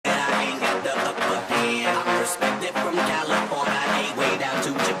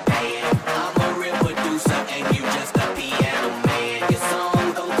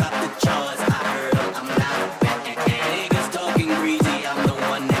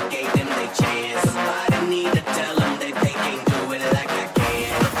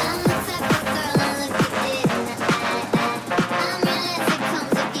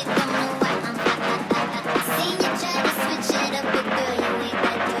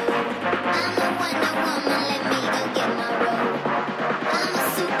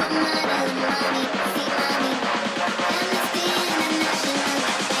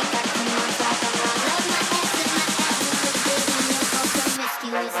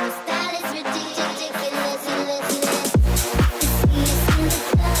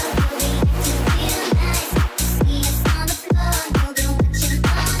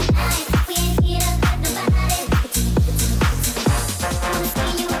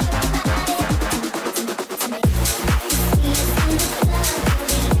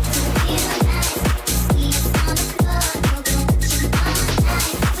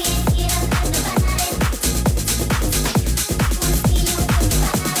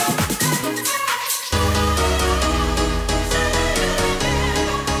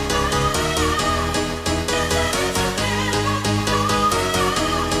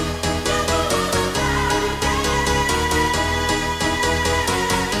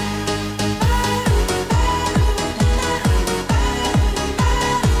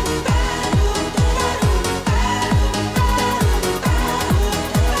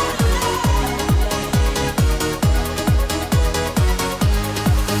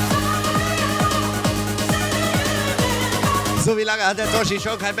So wie lange hat der Toshi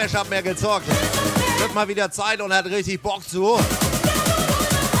schon kein Mashup mehr gezockt? Wird mal wieder Zeit und hat richtig Bock zu.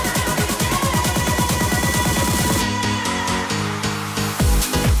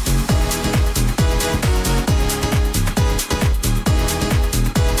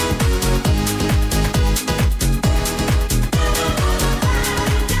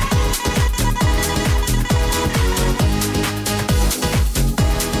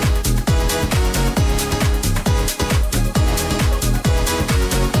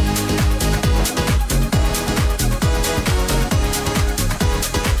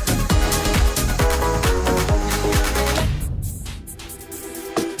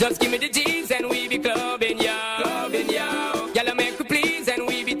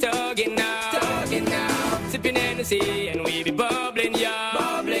 And we be bubbling, yo.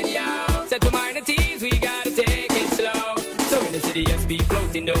 Bubbling, yo. Set to minor teas, we gotta take it slow. So in the city, yes, be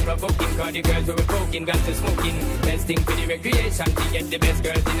floating, don't provoking. Cause the girls who were poking, got to smoking. Best thing for the recreation, to get the best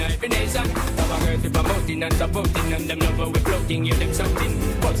girls in every nation. Our girls we promoting and supporting, and them lover we floating, hear them shouting.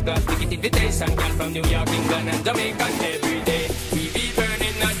 First class ticket invitation, girl from New York, England, and Jamaica every day. We be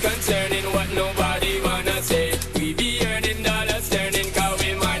burning, not concerning what nobody wanna say. We be earning dollars, turning, cause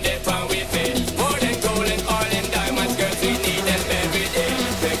we mind it and we pay. More than gold and oil and diamonds, girls, we need them every day.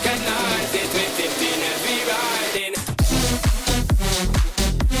 Recognize it with 15 as we riding.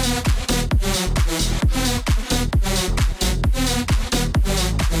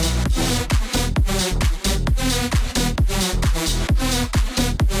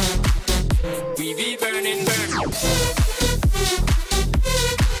 We be burning, burning.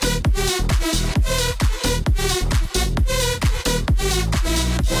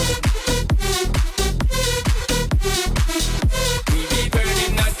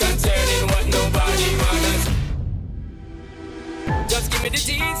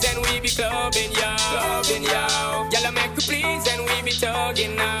 Clubbing, yo, clubbing, yo. Y'all make you please, and we be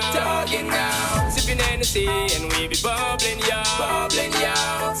tugging now, tugging now. Sipping Hennessy, and we be bubbling, yo, bubbling, yo.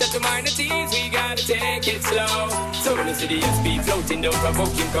 Set to minor teas, we gotta take it slow. So in the city, yes, be floating, don't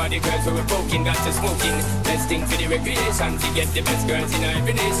provoking. Cause the girls who we're poking, got to smoking. Best thing for the recreation, to get the best girls in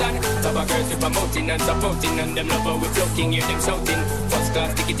every nation. Top of girls we promoting and supporting, and them lover we floating, hear them shouting. First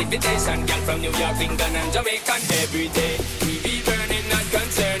class ticket invitation, girl from New York, England, and Jamaica every day. We be burning, not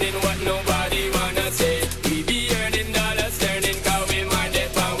concerning what nobody wanna say. We be earning dollars, turning, cause we mind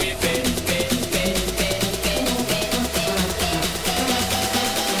it and we pay, pay, pay, pay, pay, pay.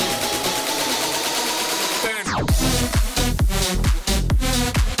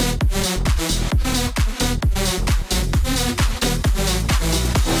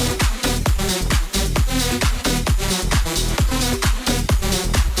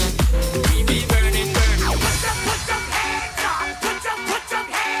 We be burning, burning. Put some hands up.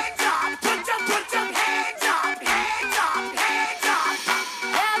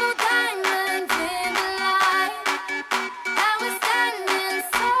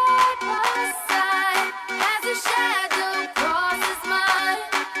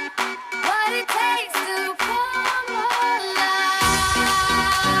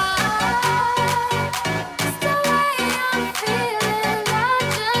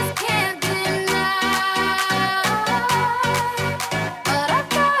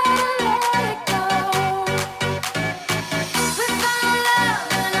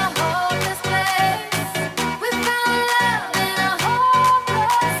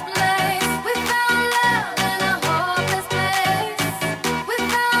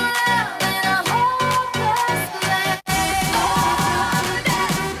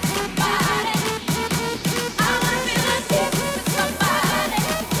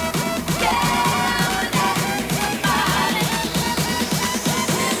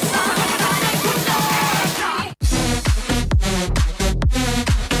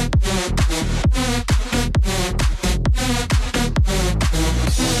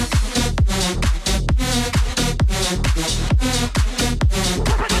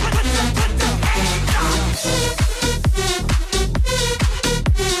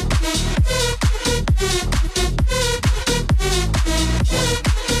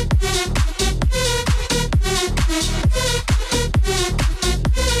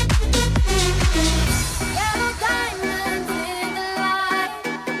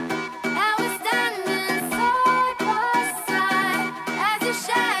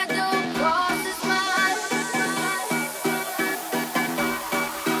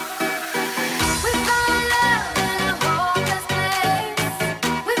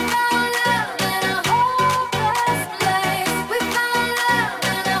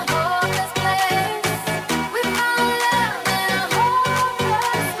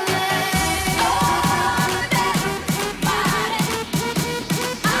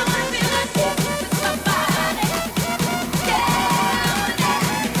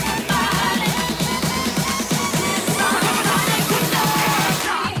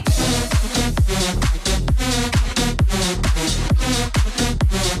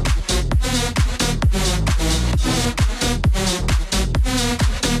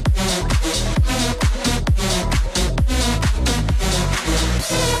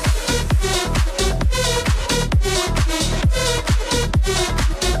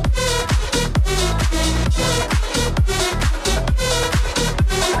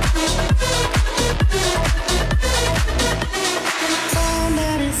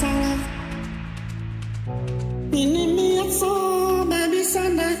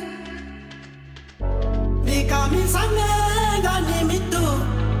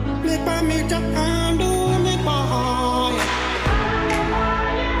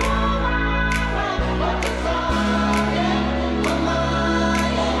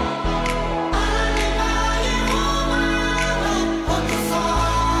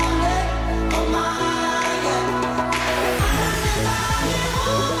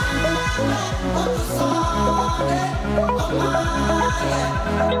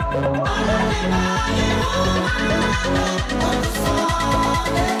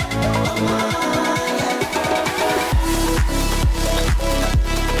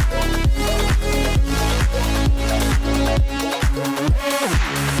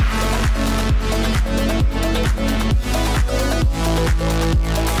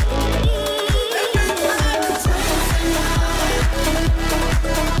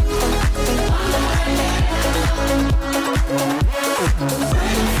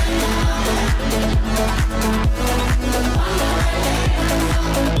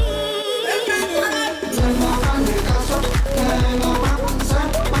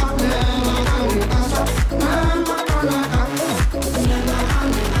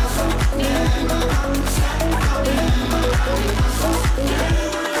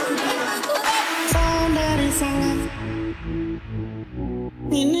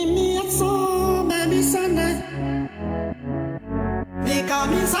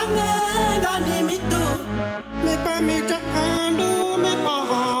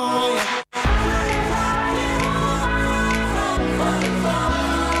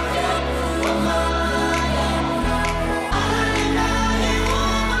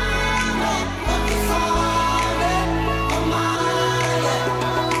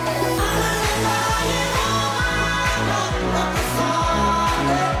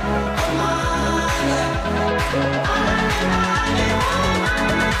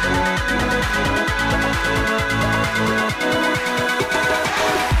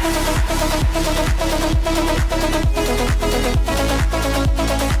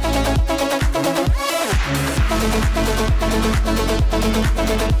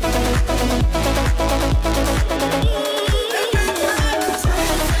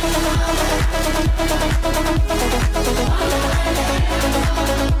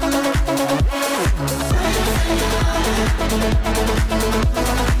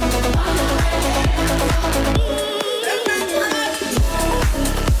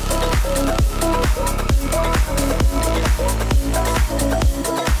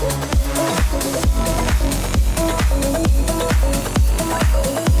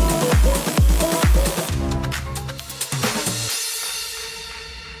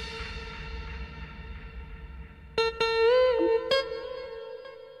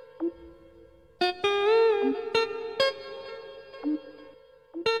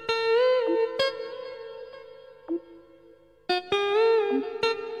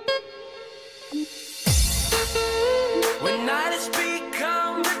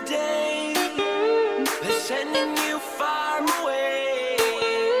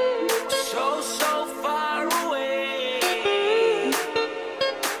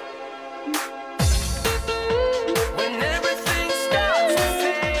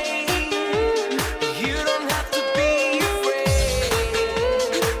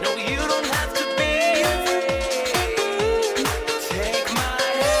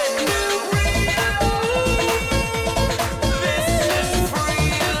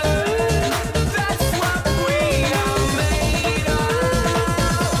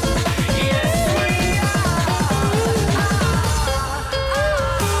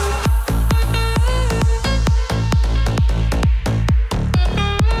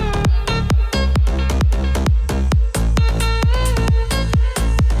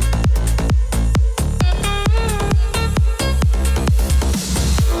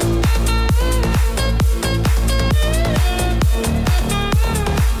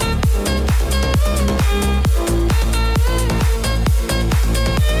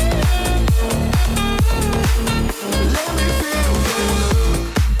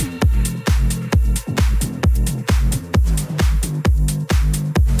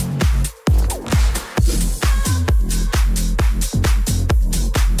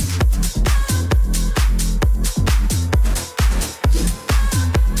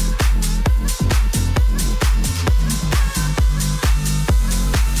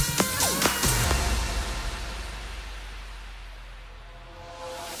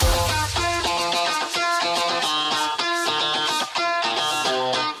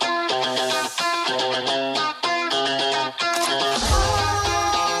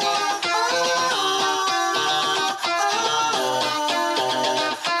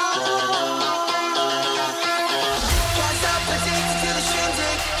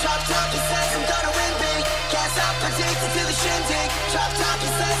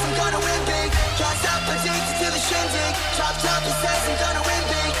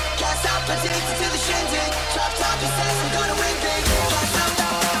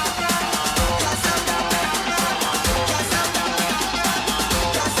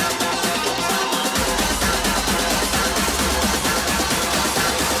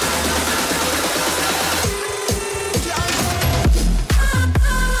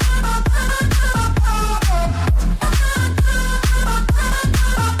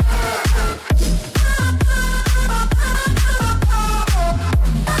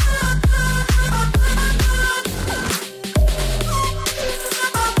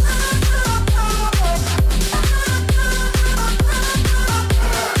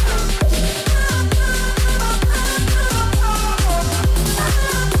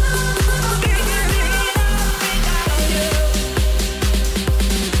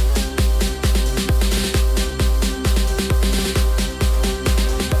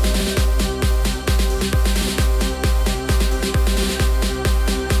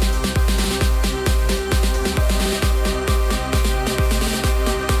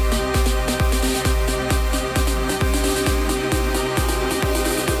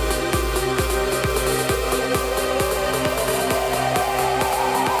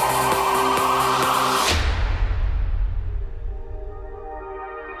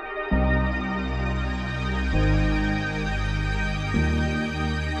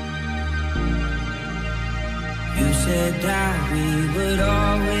 said that we would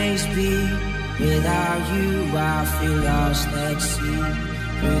always be. Without you, I feel lost at sea.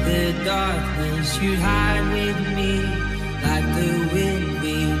 Through the darkness, you'd hide with me. Like the wind,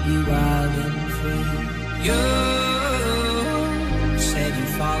 we'd be wild and free. You said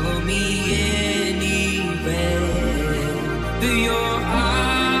you'd follow me anywhere. But your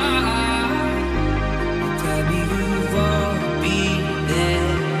eyes tell me you won't be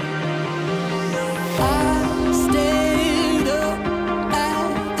there. I stayed up at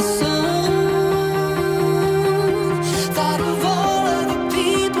the sun, thought of all of the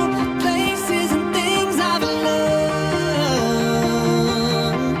people, places and things I've loved.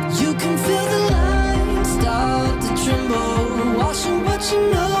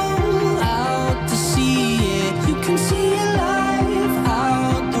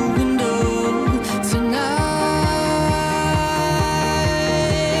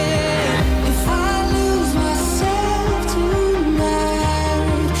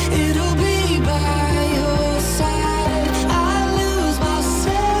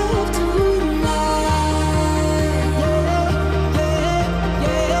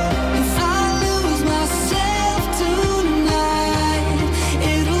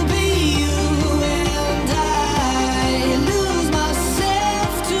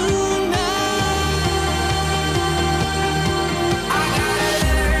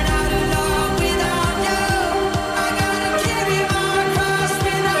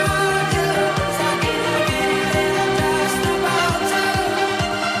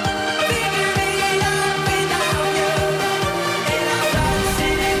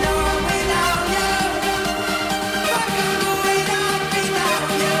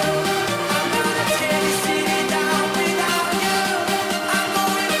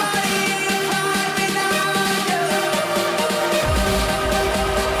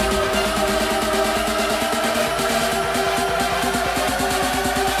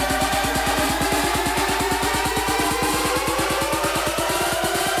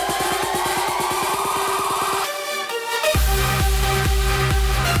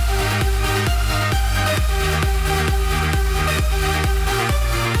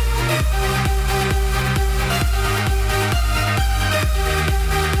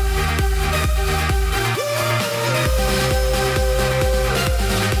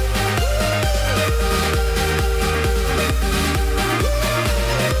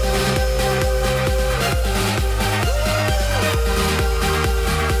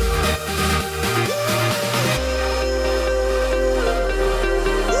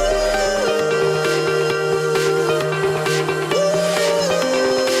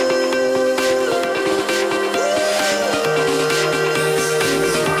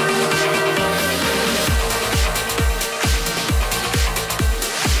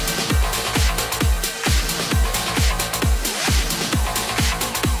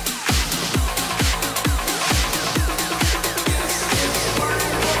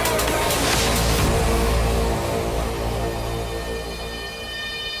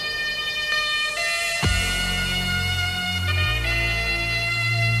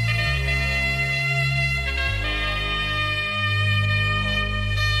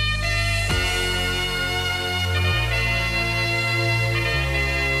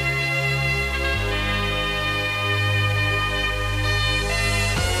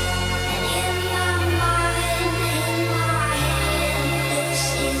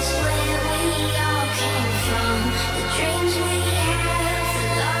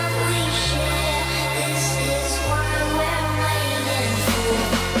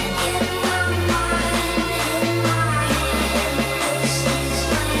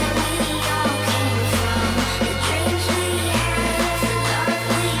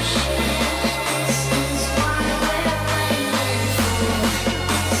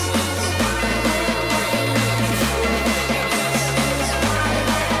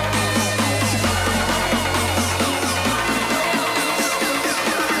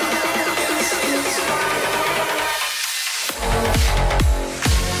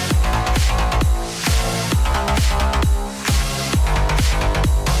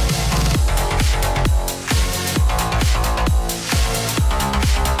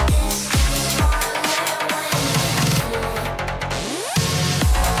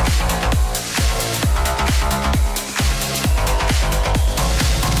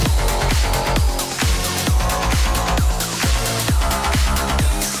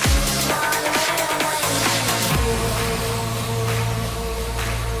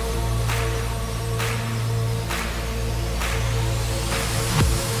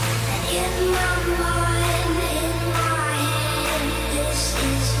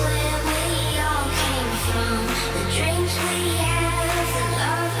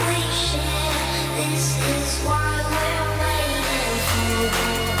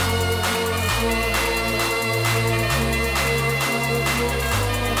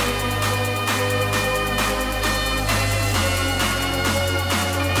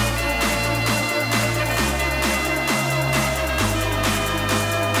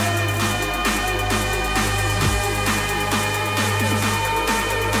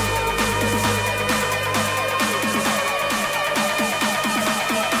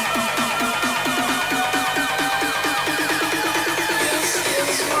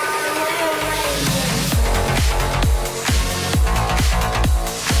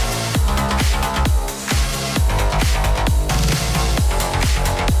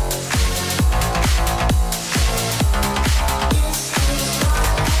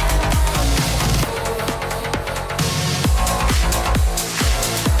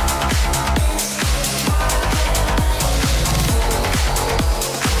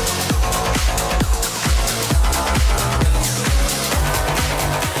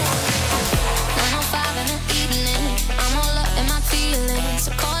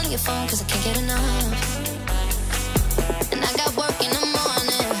 phone cause I can't get enough. And I got work in the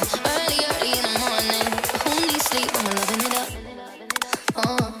morning, early in the morning. Who needs sleep when we're loving it up?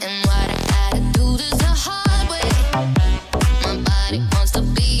 Oh, and what I gotta do this the hard way. My body wants to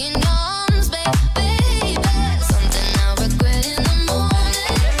be in your arms, baby. Something I regret in the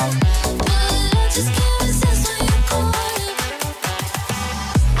morning, but I just can't resist when you call it.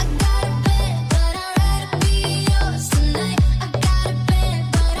 I got a bed, but I'd rather be yours tonight. I got a bed,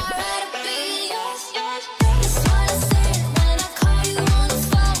 but I'd rather be yours. That's what I said when I call you on the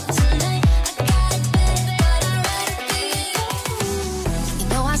phone tonight. I got a bed, but I'd rather be yours. You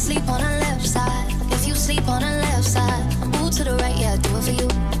know I sleep on the left side. If you sleep on the left side, I move to the right, yeah, I do it for you.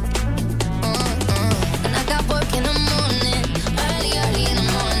 And I got work in the morning, early in the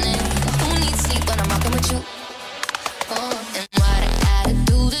morning. Who needs sleep when I'm rocking with you? And what I gotta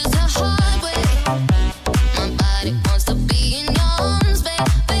do this the hard way. My body wants to be in your arms,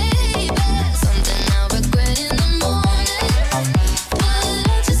 baby. Something I regret in the morning, but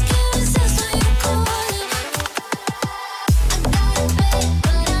I just can't resist when you call it. I got a bed,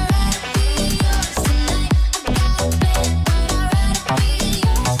 but I'd rather be yours tonight. I got a bed, but I'd rather be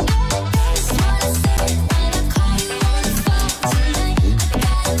yours. That's what I said when I call you on the phone tonight. I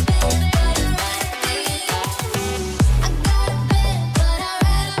got a bed, but I'd rather be yours. I got a bed, but I'd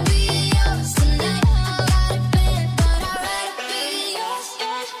rather be yours tonight. I got a bed, but I'd rather be yours.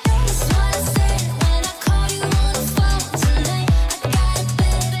 That's what I said when I call you on the phone tonight. I got a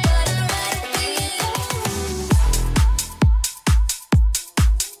bed, but I'd rather be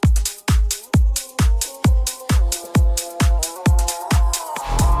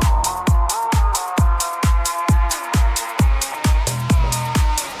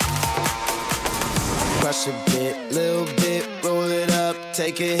Crush a bit, little bit, roll it up,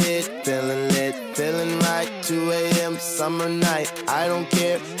 take a hit, feeling lit, feeling right, 2 a.m. summer night, I don't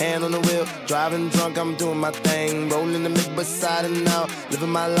care, hand on the wheel, driving drunk, I'm doing my thing, rolling the mid beside and out, living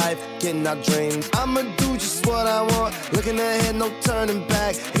my life, getting our dreams, I'ma do just what I want, looking ahead, no turning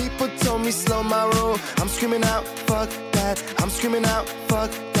back, people told me slow my roll, I'm screaming out, fuck that, I'm screaming out,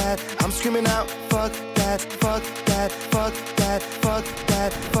 fuck that, I'm screaming out, fuck that, fuck that, fuck that, fuck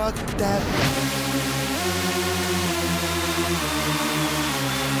that, fuck that.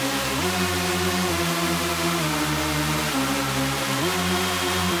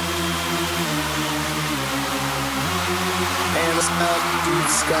 And it's up to the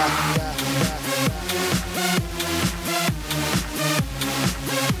sky.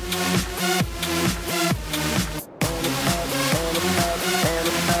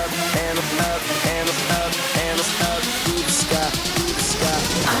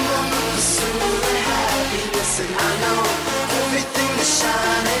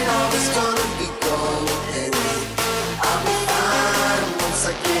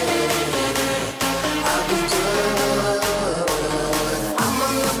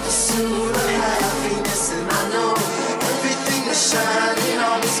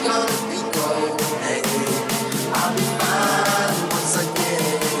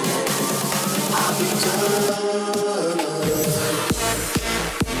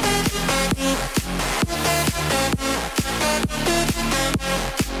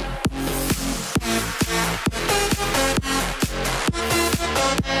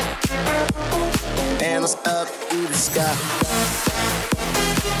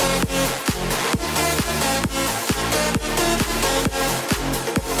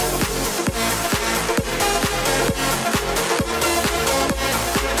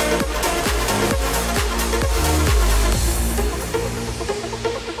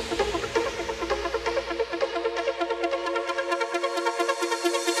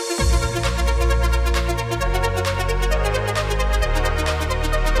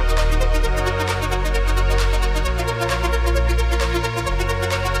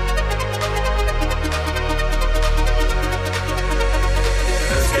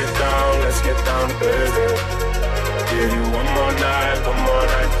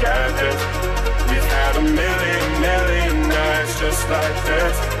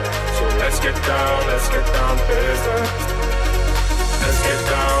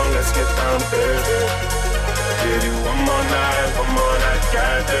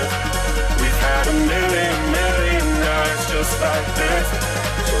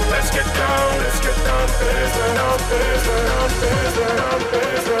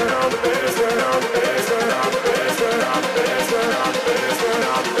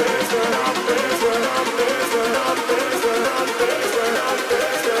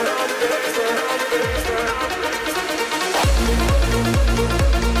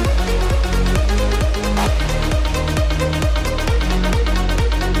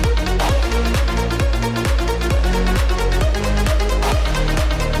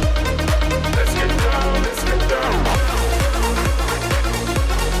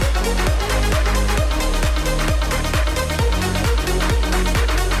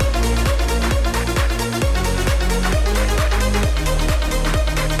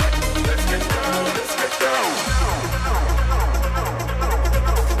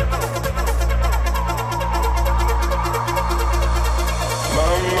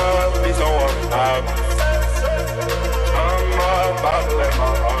 so alive. I'm about to let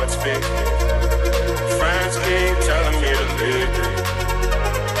my heart speak. Friends keep telling me to leave.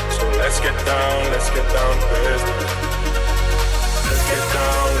 So let's get down to business. Let's get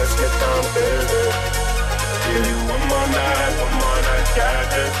down to business. Give you one more night, got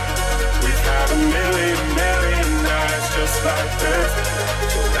this. We've had a million nights just like this.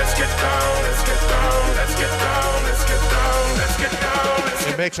 So let's get down.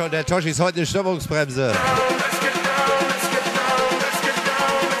 Ihr merkt schon, der Toshi ist heute eine Stimmungsbremse. Let's get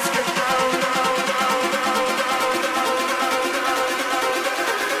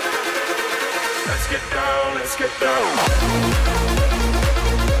down.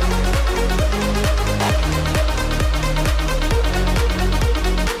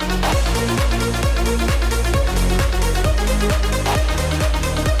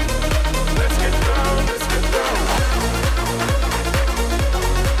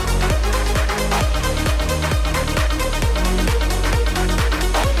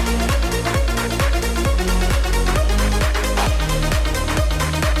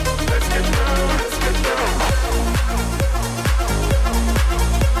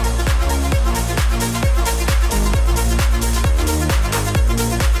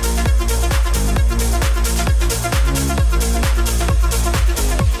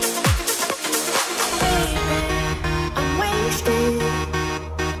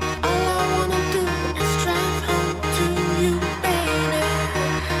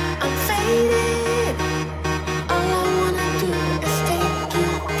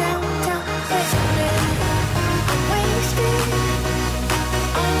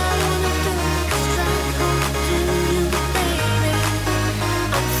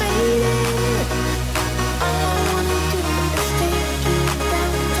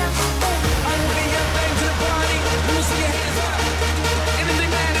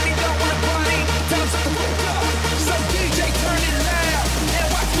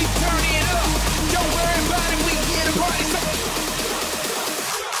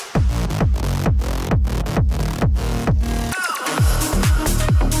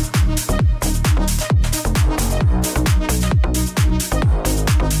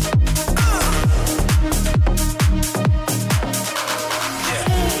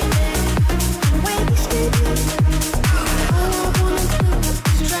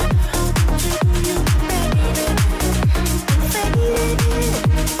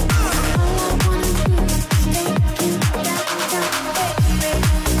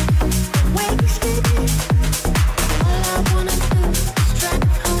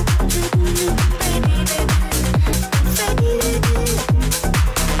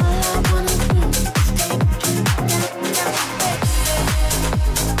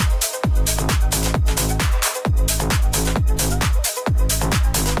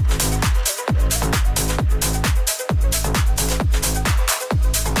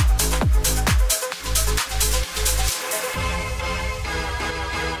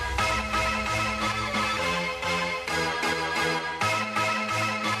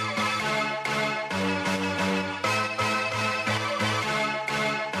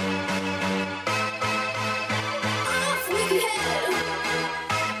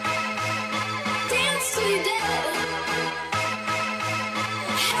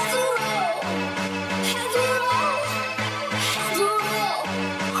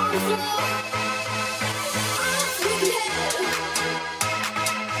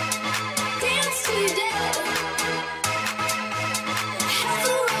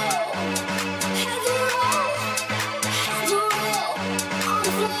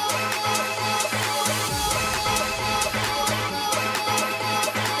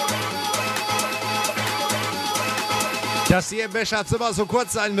 Dass die im Mashups immer so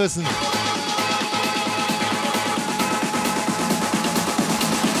kurz sein müssen.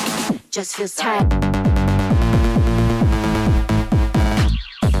 Just feels tight.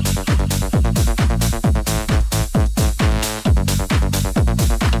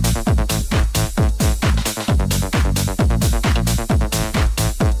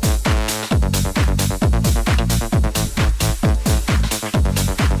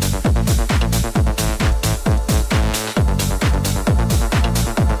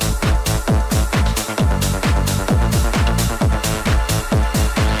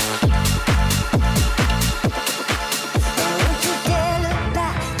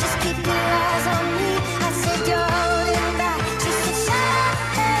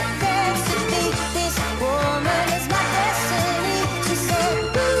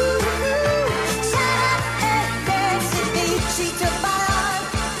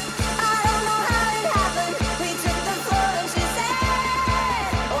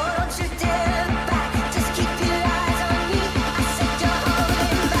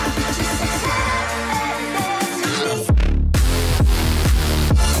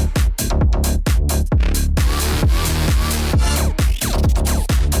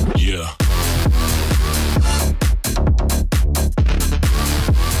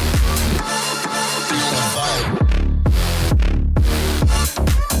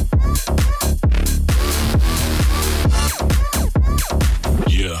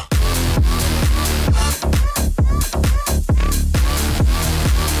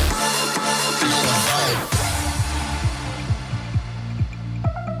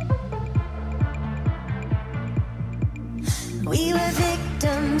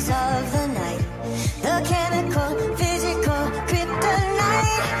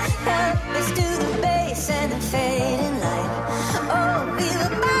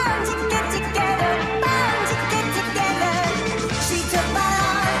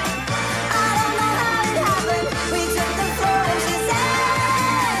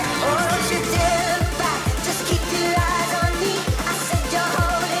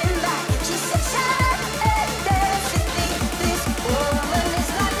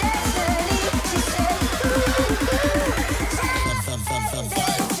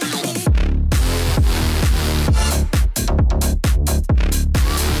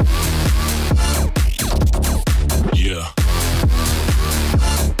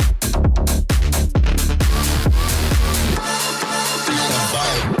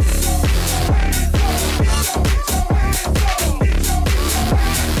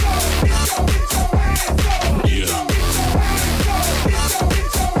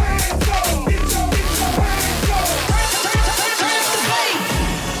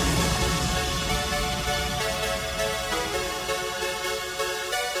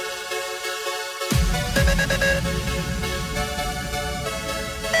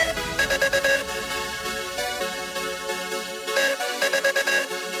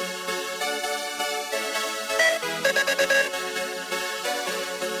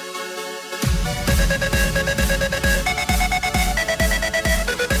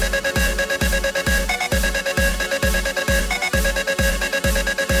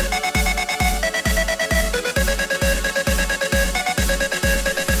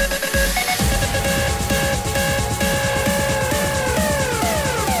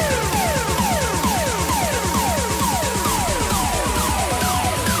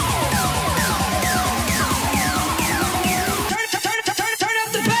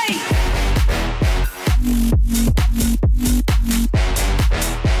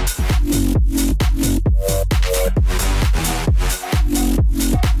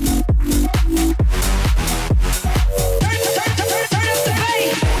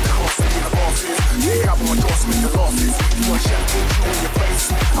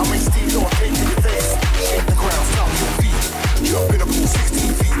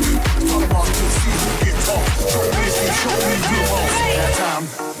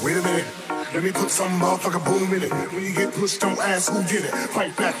 motherfucker boom in it. When you get pushed, don't ask who did it.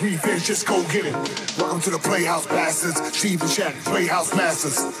 Fight back, revenge, just go get it. Welcome to the Playhouse Bastards. Steve and Shaq, Playhouse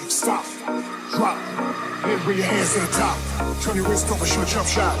Masters. Stop, drop, then bring your hands to the top. Turn your wrist over, shoot a jump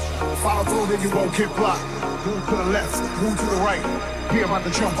shot. Follow through, then you won't get blocked. Move to the left, move to the right. We about to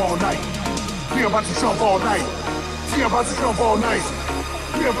jump all night. We about to jump all night. We about to jump all night.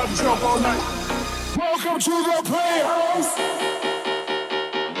 We about to jump all night. Welcome to the Playhouse.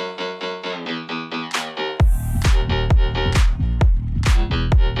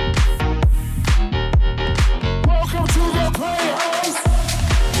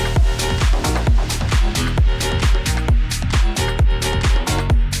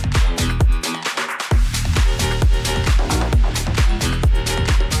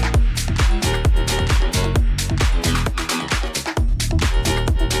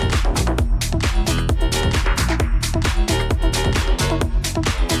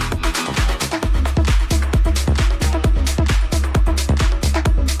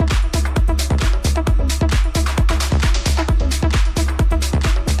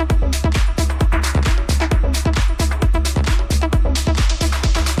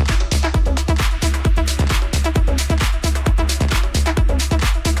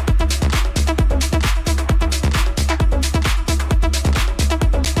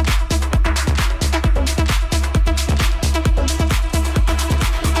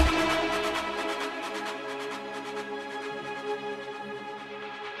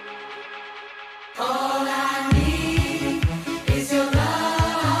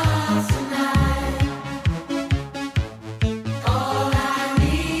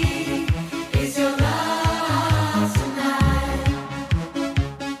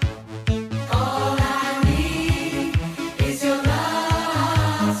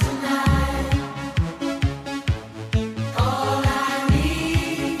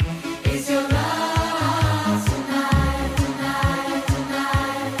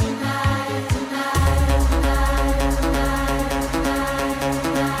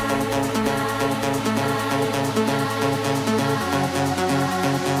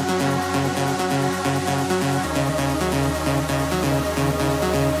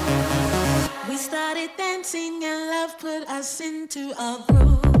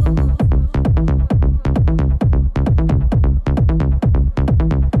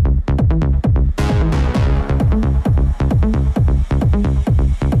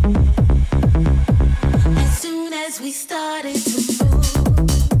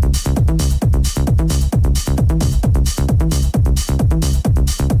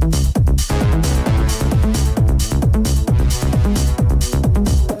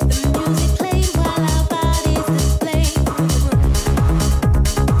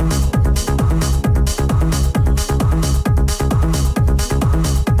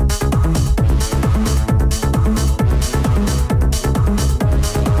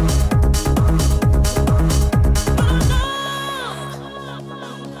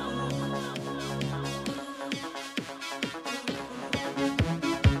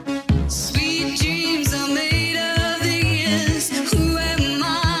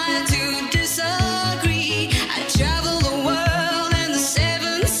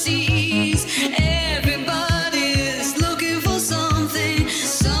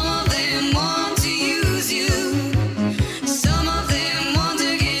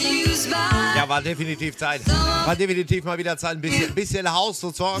 War definitiv Zeit. War definitiv mal wieder Zeit, ein bisschen Haus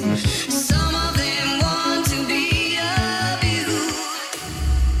zu zocken.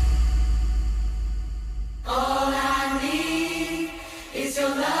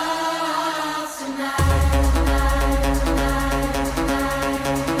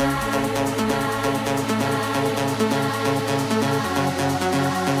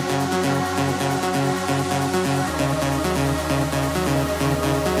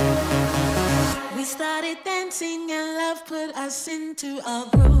 Into a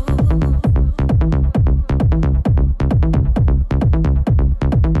groove.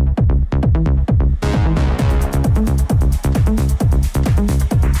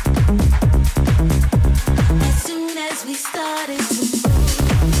 As soon as we started to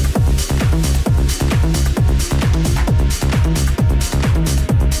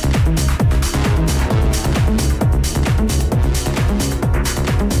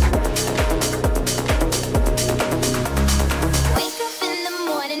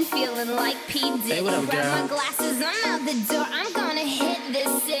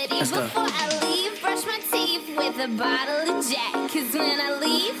a bottle of Jack, cause when I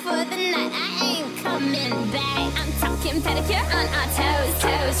leave for the night, I ain't coming back. I'm talking pedicure on our toes,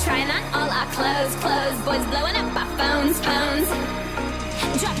 toes, trying on all our clothes, clothes, boys blowing up our phones, phones.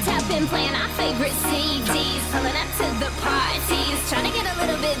 Drop top been playing our favorite CDs, pulling up to the parties, trying to get a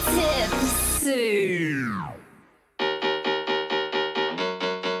little bit tipsy.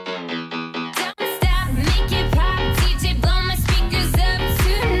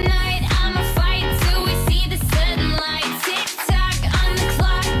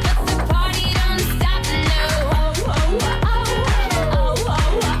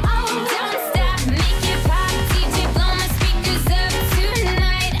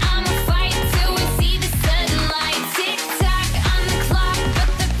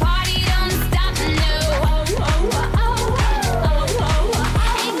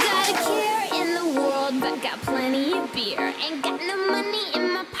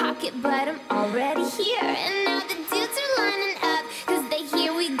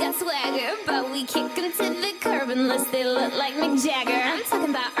 They look like Mick Jagger. I'm talking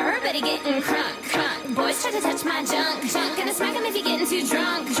about everybody getting crunk, crunk. Boys try to touch my junk, junk. Gonna smack them if you're getting too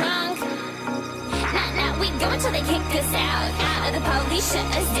drunk, drunk. Nah, we go until they kick us out, out. The police shut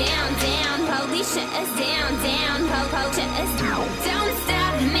us down, down. Police shut us down, down. Po-po shut us down. Don't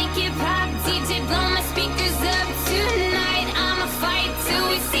stop, make it pop. DJ, blow my speakers up tonight. I'ma fight till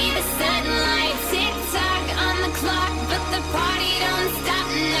we see the sunlight. Tick-tock on the clock, but the party don't stop,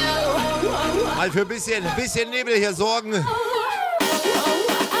 no. Mal für ein bisschen Nebel hier sorgen.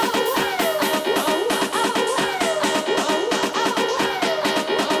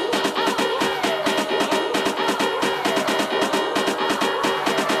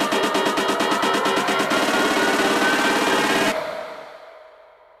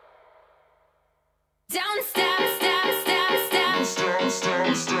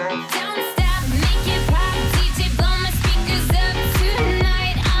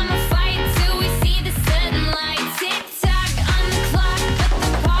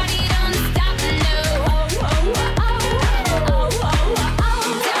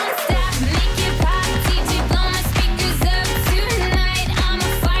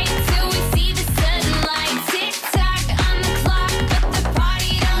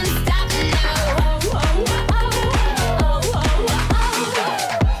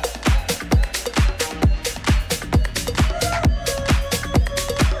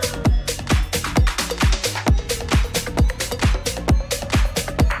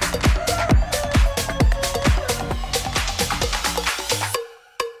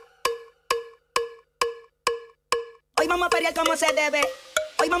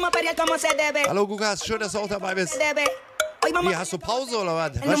 Hallo Gugas, schön, dass du auch dabei bist. Wie, hast du Pause oder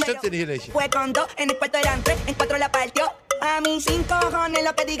was? Was stimmt denn hier nicht? A mí sin cojones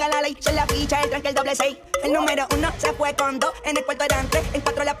lo que diga la ley. Soy la ficha, el tranque, el doble 6. El número 1 se fue con 2. En el cuarto eran 3, en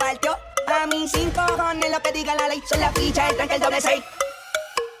 4 la partió. A mí sin cojones lo que diga la ley. Soy la ficha, el tranque, el doble 6.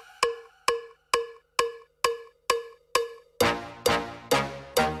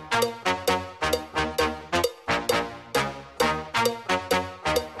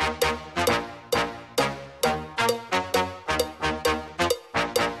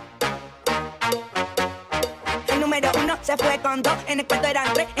 Se fue con 2, en el cuarto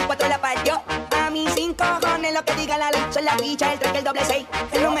eran 3, en 4 la partió. A mí sin cojones lo que diga la ley. Soy la ficha, el tranque, el doble 6.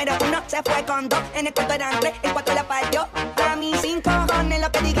 El número 1 se fue con 2, en el cuarto eran 3, en 4 la partió. A mí sin cojones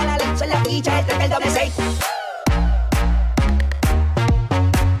lo que diga la ley. Soy la ficha, el tranque, el doble 6.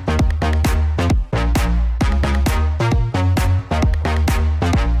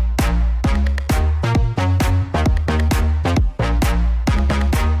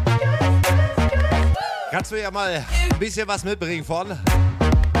 Kannst du ja mal ein bisschen was mitbringen von?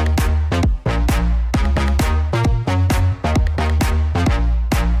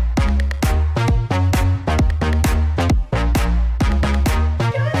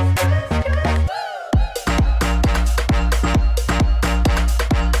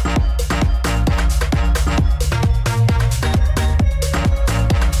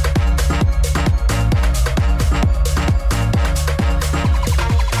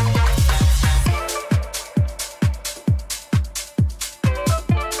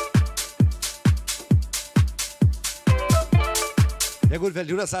 Gut, wenn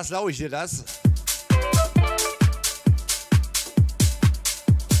du das sagst, lau ich dir das.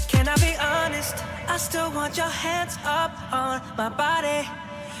 Can I be honest? I still want your hands up on my body.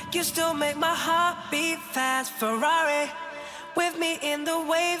 You still make my heart beat fast. Ferrari with me in the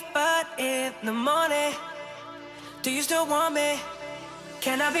wave, but in the morning. Do you still want me?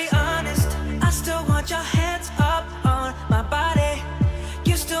 Can I be honest? I still want your hands up on my body.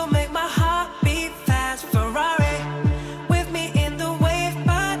 You still make my heart beat fast. Ferrari.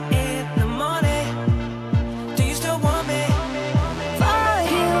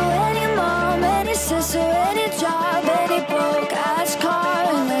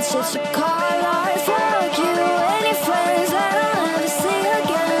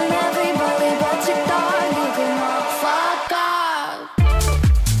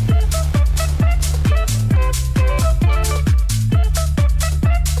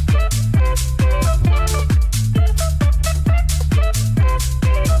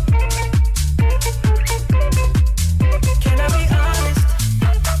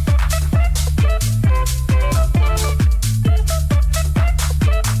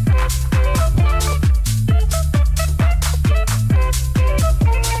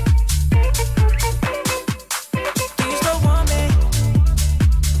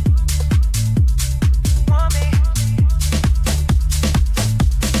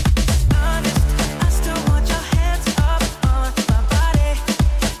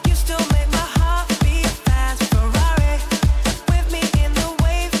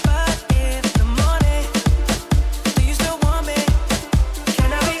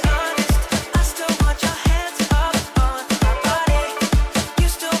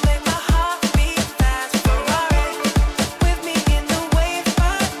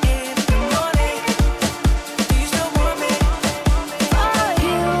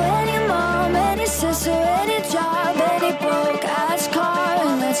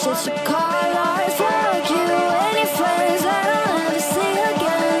 just a call art. Fuck you, any friends that I'll never see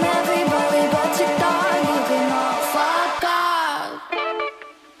again. Everybody but your dog, you can all fuck off.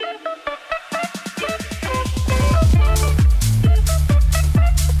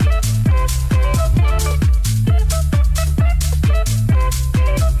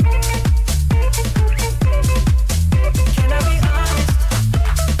 Can I be honest?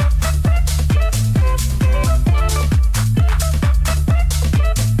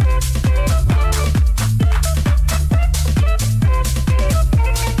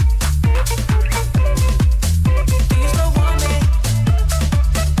 Do you still want me?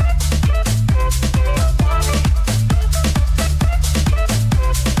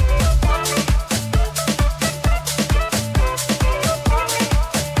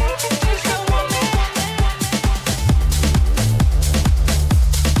 Do you still want me?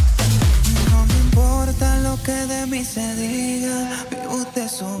 No me importa lo que de mí se diga. Vive usted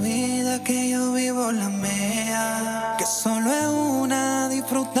su vida, que yo vivo la mía. Que solo es una,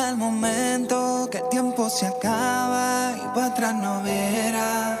 disfruta el momento. Que el tiempo se acaba y para atrás no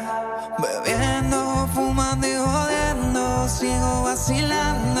verá. Bebiendo, fumando y jodiendo. Sigo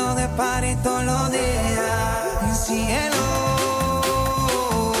vacilando de party todos los días. Mi cielo.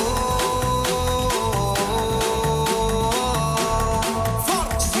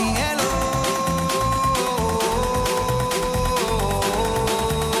 Cielo.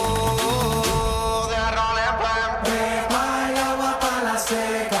 Hay agua para la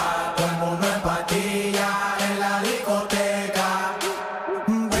seca, todo el mundo en patilla en la discoteca.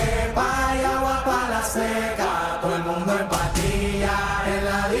 Hay agua para la seca, todo el mundo en patilla en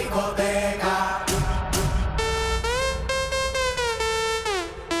la discoteca.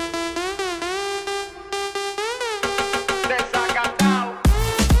 Desacatado.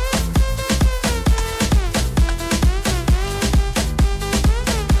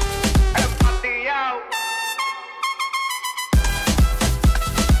 Empatillao.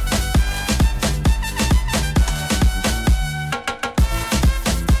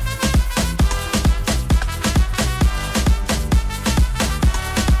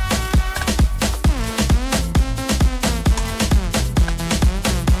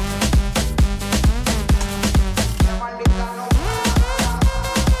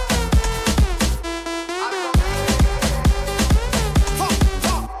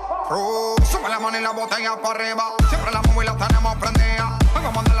 Sube la mano y la botella para arriba. Siempre la móvil la tenemos prendida. Vengo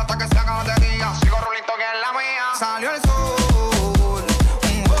a mandarla hasta que se haga de día. Sigo rulito que es la mía. Salió el sol,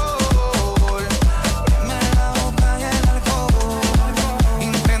 un gol. Prende la boca y el alcohol. Y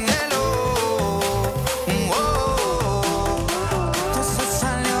préndelo, un gol. Esto se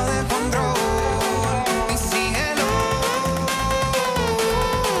salió de control. Y síguelo.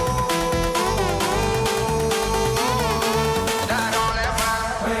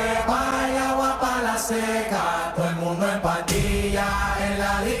 Hay agua para la seca, todo el mundo en patilla en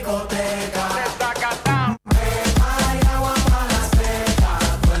la discoteca. Hay agua para la seca,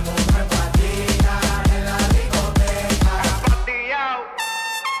 todo el mundo en patilla en la discoteca.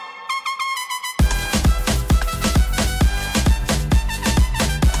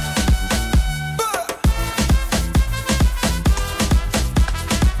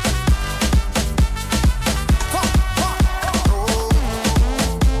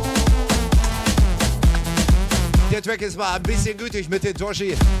 Der Track ist mal ein bisschen gütig mit den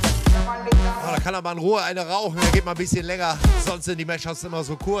Toshi. Oh, da kann er mal in Ruhe eine rauchen, der geht mal ein bisschen länger. Sonst sind die Mashups immer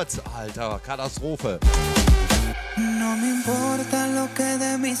so kurz. Alter, Katastrophe. No me importa lo que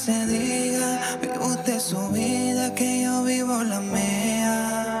de mí se diga. Vive usted su vida, que yo vivo la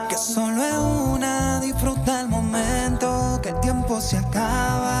mía. Que solo es una, disfruta el momento. Que el tiempo se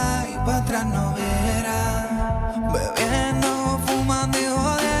acaba y para atrás no verá. Bebiendo, fumando y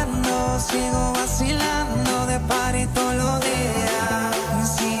jodiendo. Sigo vacilando de party todos los días. Mi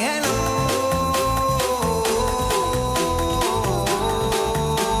cielo.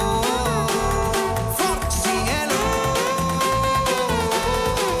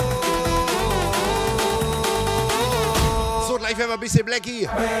 So, gleich werden wir ein bisschen Blackie.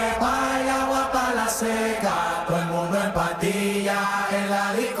 Hay agua para la seca, todo el mundo en patilla en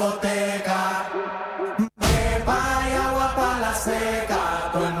la discoteca. Hay agua para la seca,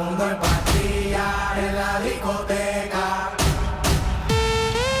 todo el mundo en patilla en la discoteca.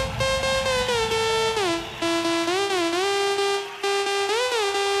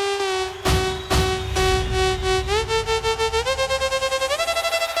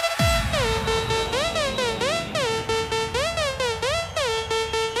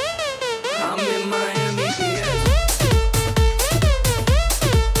 I'm in Miami, yes.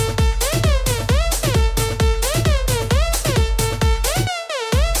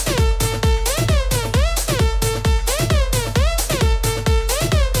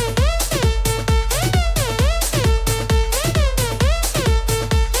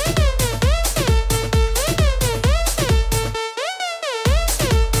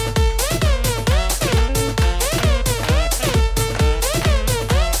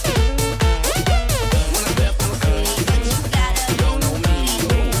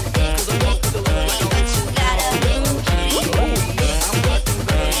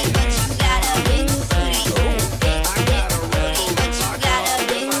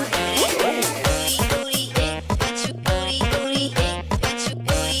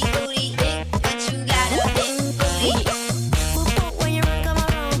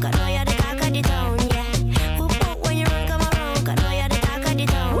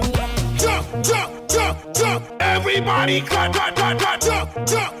 Everybody clap, clap, clap, clap, jump,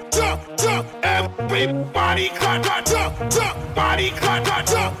 jump, jump, jump. Everybody clap, clap, jump, jump. Body clap, clap,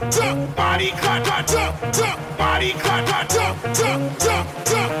 jump, jump. Body clap, clap, jump, jump. Body clap, clap, jump, jump, jump,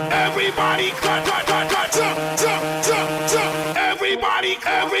 jump. Everybody clap, clap, clap, clap, jump, jump, jump, jump. Everybody,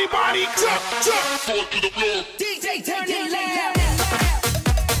 everybody jump, jump. Foot to the floor. DJ, turn it loud.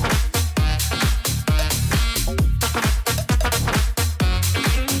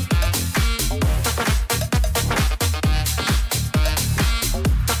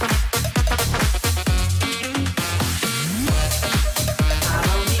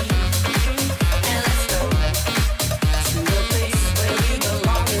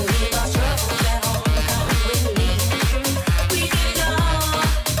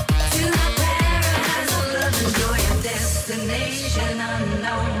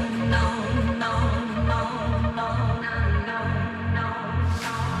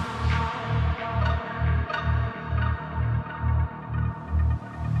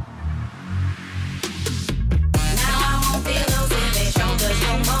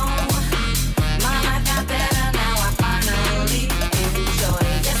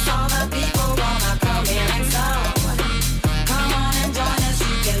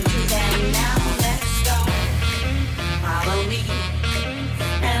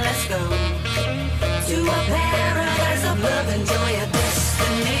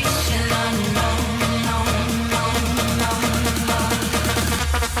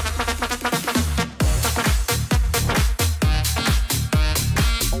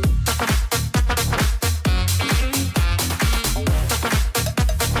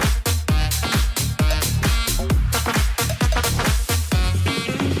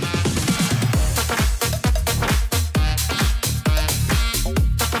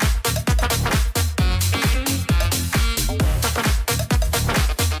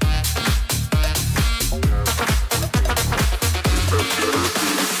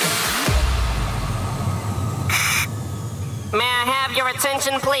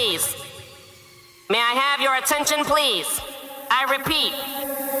 Please. May I have your attention, please? I repeat.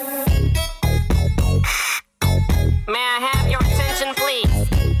 May I have your attention, please?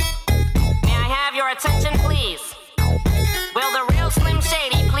 May I have your attention, please? Will the real Slim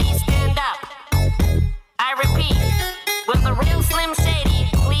Shady please stand up? I repeat. Will the real Slim Shady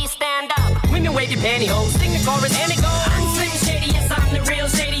please stand up? Women wave your pantyhose, sing the chorus and it goes. I'm Slim Shady, yes I'm the real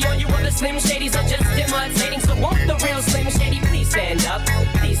Shady. All you other Slim Shadys are just imitating. So won't the real Slim Shady please stand up?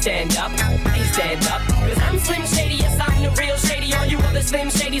 Stand up, please stand up. Cause I'm Slim Shady, yes I'm the real Shady. All you other Slim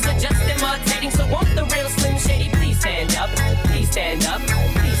Shadys are just imitating. So won't the real Slim Shady please stand up? Please stand up,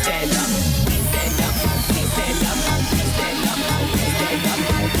 please stand up. Please stand up, please stand up. Please stand up, please stand up.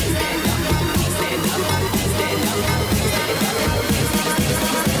 Please stand up, please stand up. Please stand up, please stand up.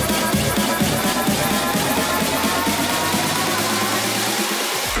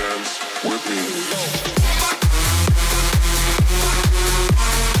 Dance with me.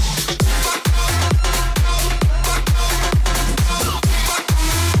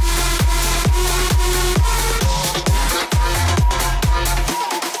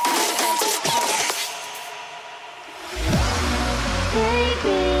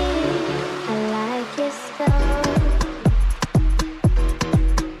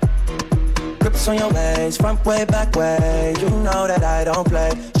 On your ways, front way, back way. You know that I don't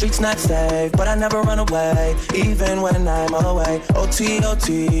play. Streets not safe, but I never run away, even when I'm away. OT,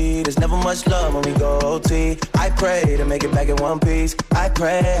 OT, there's never much love when we go OT. I pray to make it back in one piece. I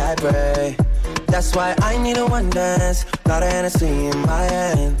pray, I pray. That's why I need a one dance. Got a Hennessy in my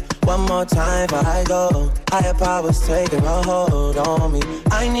hand. One more time before I go. Higher powers taking a hold on me.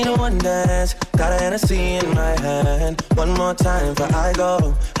 I need a one dance. Got a Hennessy in my hand. One more time before I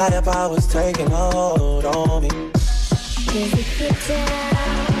go. Higher powers taking a hold on me. Does it fit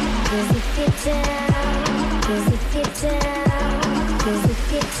down? Does it fit down? Does it fit down? Does it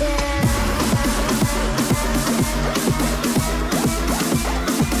fit down?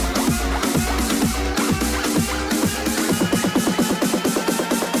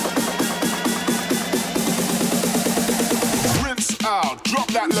 Out, drop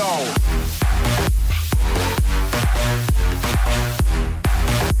that low.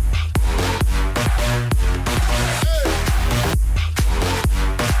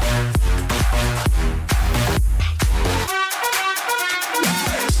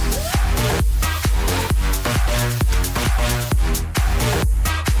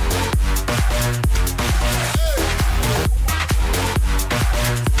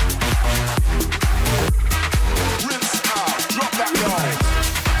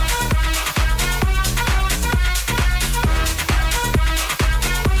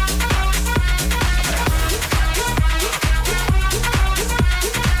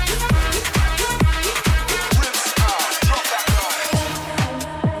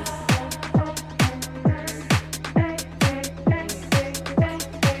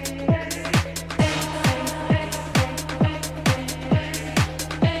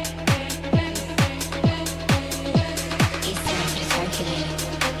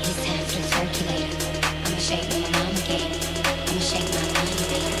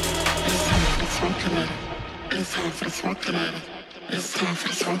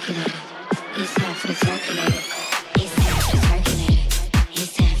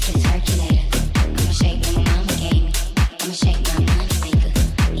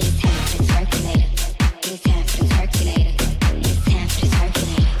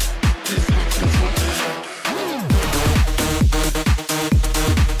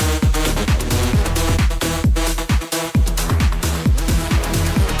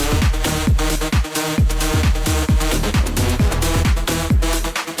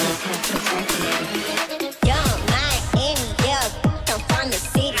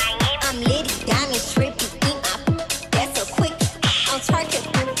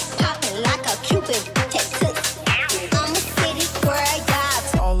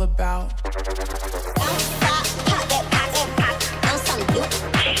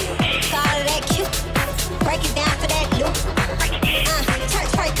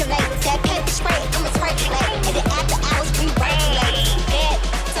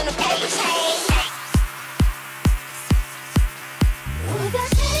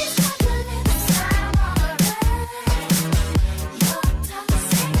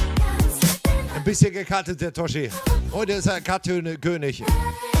 Bisschen gekartet, der Toshi. Heute ist er Kartönkönig.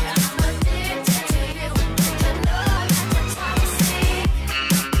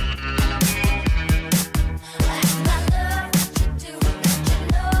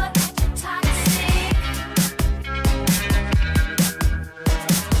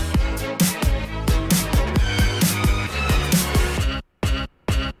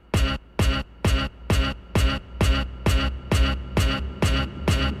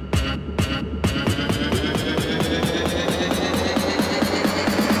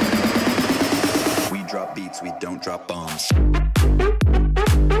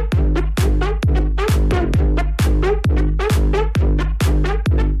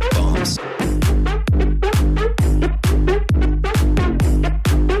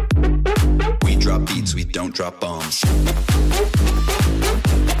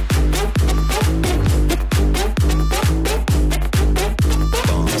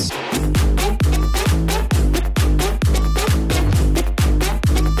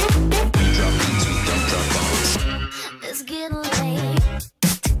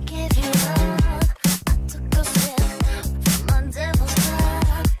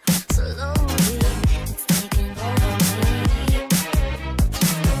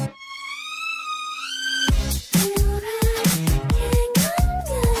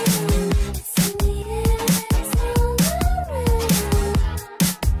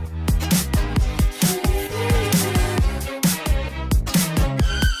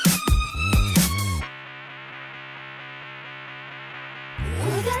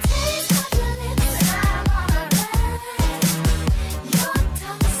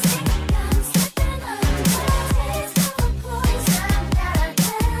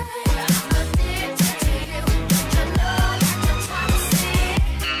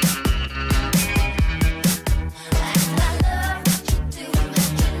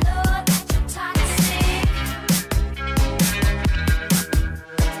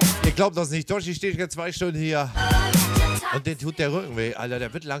 Ich glaub das nicht. Toshi steht jetzt 2 Stunden hier und den tut der Rücken weh. Alter,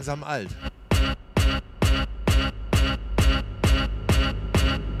 der wird langsam alt.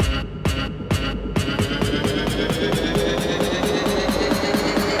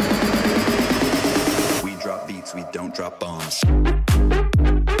 We drop beats, we don't drop bombs.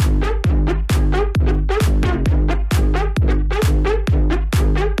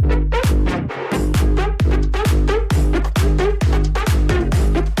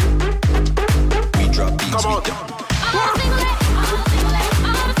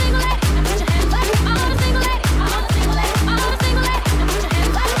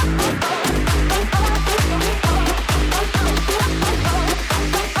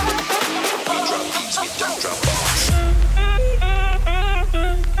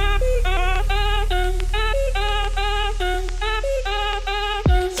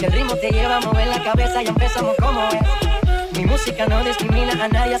 Ya empezamos como es. Mi música no discrimina a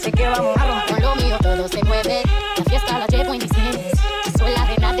nadie, así que vamos a romper. Con lo mío todo se mueve. La fiesta la llevo en mis genes. Soy la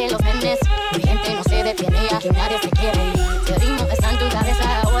reina de los nenes. Mi gente no se detiene, aquí nadie se quiere. Si el ritmo está en tu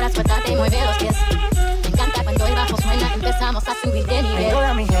cabeza, ahora suéltate y mueve los pies. Me encanta cuando el bajo suena, empezamos a subir de nivel.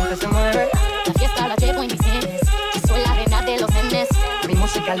 Toda mi gente se mueve. La fiesta la llevo en mis genes. Soy la reina de los nenes. Mi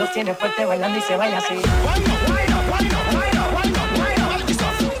música los tiene fuerte bailando y se baila así.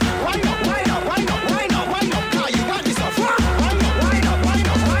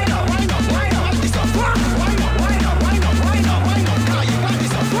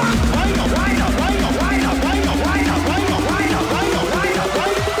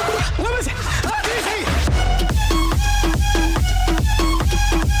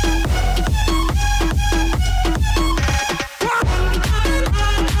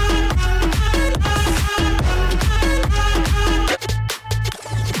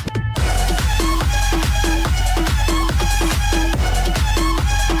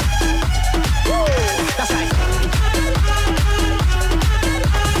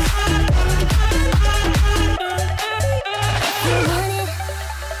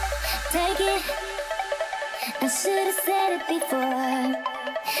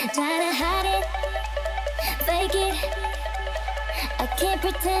 can't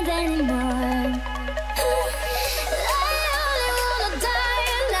pretend anymore. I only wanna die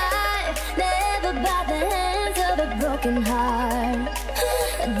alive, never by the hands of a broken heart.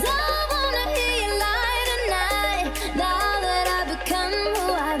 I don't wanna hear you lie tonight, now that I've become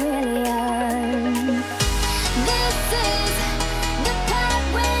who I really am. This is the part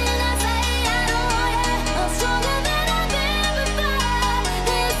when I say I don't want you. I'm stronger than I've been before.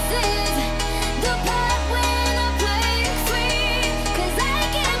 This is the part when I play it free, 'cause I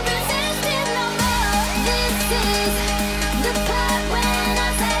can't resist it no more. This is the part when I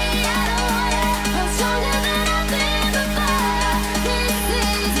say I don't want you. I'm stronger than I've been before. This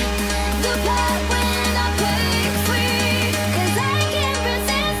is the part when I play it free, 'cause I can't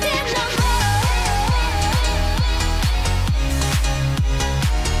resist it no more.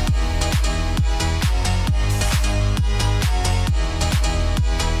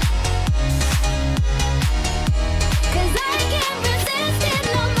 Cause I can't resist it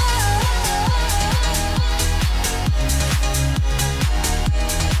no more.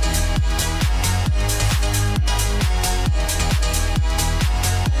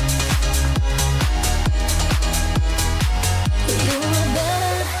 You were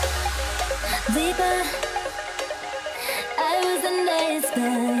better, deeper. I was a nice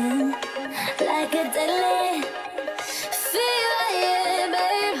man, like a deadly